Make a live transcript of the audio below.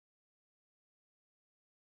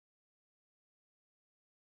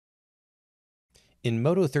In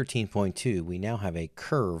Modo 13.2, we now have a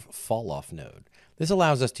curve falloff node. This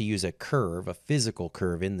allows us to use a curve, a physical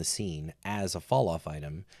curve in the scene, as a falloff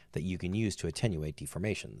item that you can use to attenuate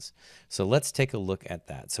deformations. So let's take a look at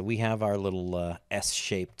that. So we have our little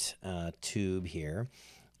S-shaped tube here.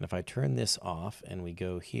 And if I turn this off and we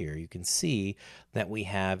go here, you can see that we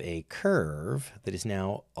have a curve that is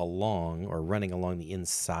now along or running along the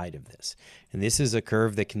inside of this. And this is a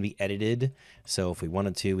curve that can be edited. So if we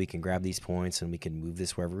wanted to, we can grab these points and we can move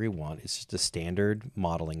this wherever we want. It's just a standard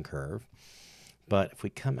modeling curve. But if we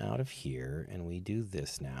come out of here and we do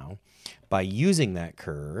this now, by using that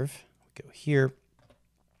curve, we go here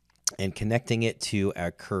and connecting it to our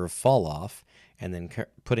curve fall off, and then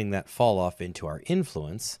putting that fall off into our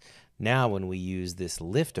influence. Now when we use this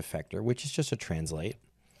lift effector, which is just a translate,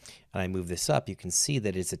 and I move this up, you can see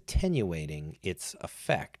that it's attenuating its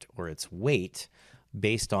effect or its weight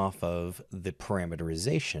based off of the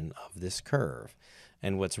parameterization of this curve.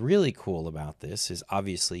 And what's really cool about this is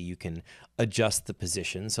obviously you can adjust the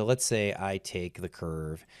position. So let's say I take the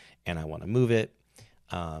curve and I want to move it.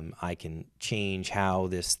 I can change how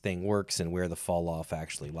this thing works and where the fall off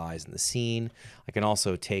actually lies in the scene. I can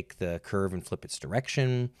also take the curve and flip its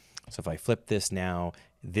direction. So if I flip this now,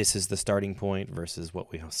 this is the starting point versus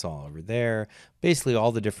what we saw over there. Basically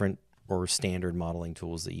all the different or standard modeling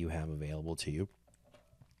tools that you have available to you.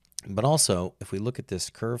 But also, if we look at this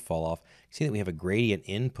curve fall off, see that we have a gradient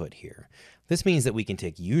input here. This means that we can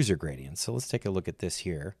take user gradients. So let's take a look at this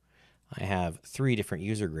here. I have 3 different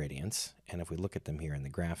user gradients, and if we look at them here in the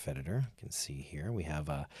graph editor, you can see here we have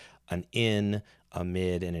an in, a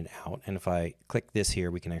mid, and an out. And if I click this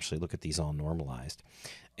here, we can actually look at these all normalized.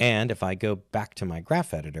 And if I go back to my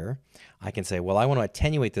graph editor, I can say, well, I want to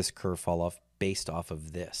attenuate this curve fall off based off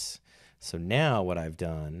of this. So now what I've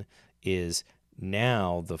done is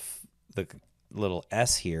now the little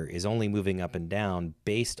S here is only moving up and down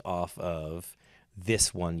based off of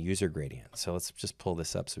this one user gradient. So let's just pull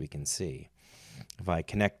this up so we can see. If I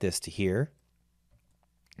connect this to here,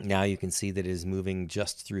 now you can see that it is moving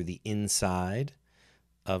just through the inside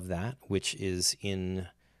of that, which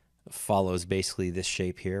follows basically this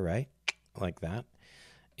shape here, right? Like that.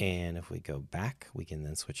 And if we go back, we can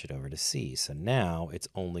then switch it over to C. So now it's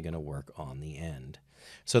only going to work on the end.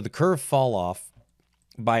 So the curve fall off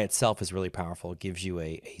by itself is really powerful. It gives you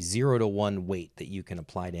a 0 to 1 weight that you can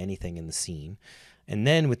apply to anything in the scene. And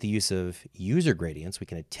then with the use of user gradients, we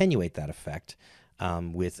can attenuate that effect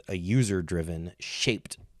with a user-driven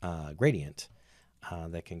shaped gradient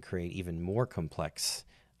that can create even more complex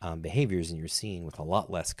behaviors in your scene with a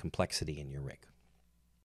lot less complexity in your rig.